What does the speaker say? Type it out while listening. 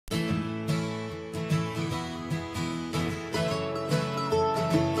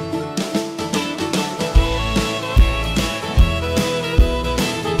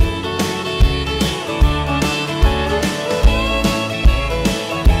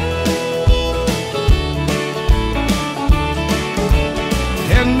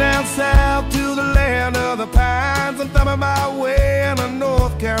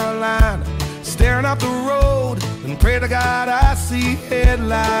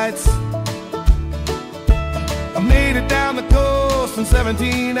headlights. I made it down the coast in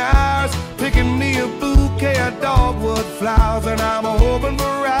 17 hours, picking me a bouquet of dogwood flowers. And I'm hoping for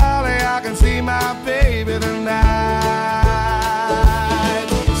Raleigh I can see my baby tonight.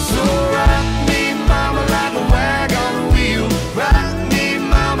 So rock me, mama, like a wagon wheel. Rock me,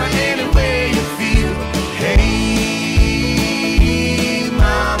 mama, any way you feel. Hey,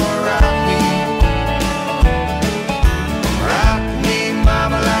 mama, rock me. Rock me,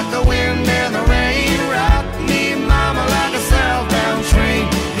 mama, like the wind and the rain. Rock me, mama, like a southbound train.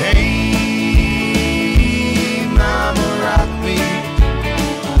 Hey, mama, rock me.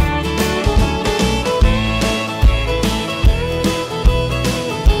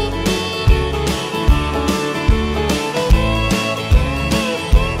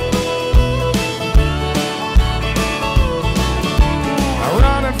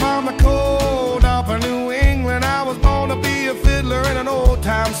 Running from the cold up in New England, I was born to be a fiddler in an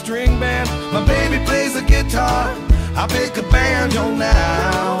old-time string band. My baby plays the guitar, I pick a banjo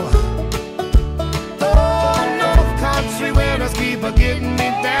now. Oh, North Country winners keep a getting me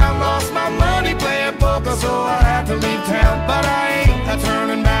down. Lost my money playing poker, so I had to leave town. But I ain't a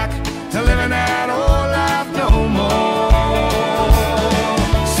turning back to living that old life no more.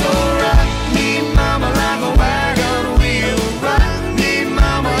 So rock me, mama, like a wagon wheel. Rock me,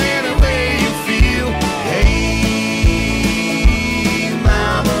 mama, any way you feel. Hey,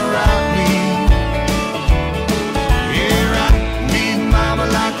 mama, rock me. Yeah, rock me, mama,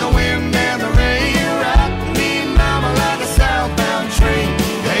 like the wind and the rain. Rock me, mama, like a southbound train.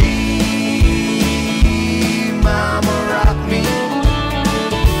 Hey, mama, rock me.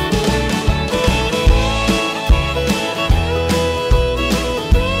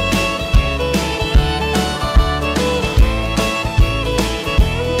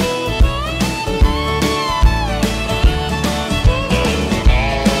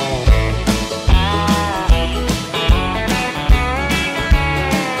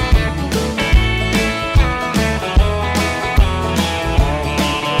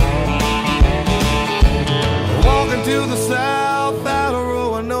 Walking to the south out of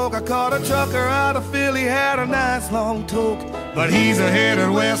Roanoke, I caught a trucker out of Philly, had a nice long toke. But he's headed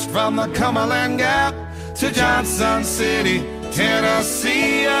west from the Cumberland Gap to Johnson City,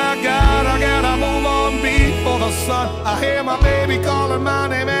 Tennessee. I gotta move on before the sun. I hear my baby calling my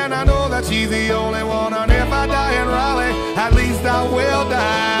name, and I know that she's the only one. And if I die in Raleigh, at least I will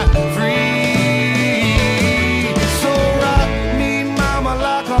die free.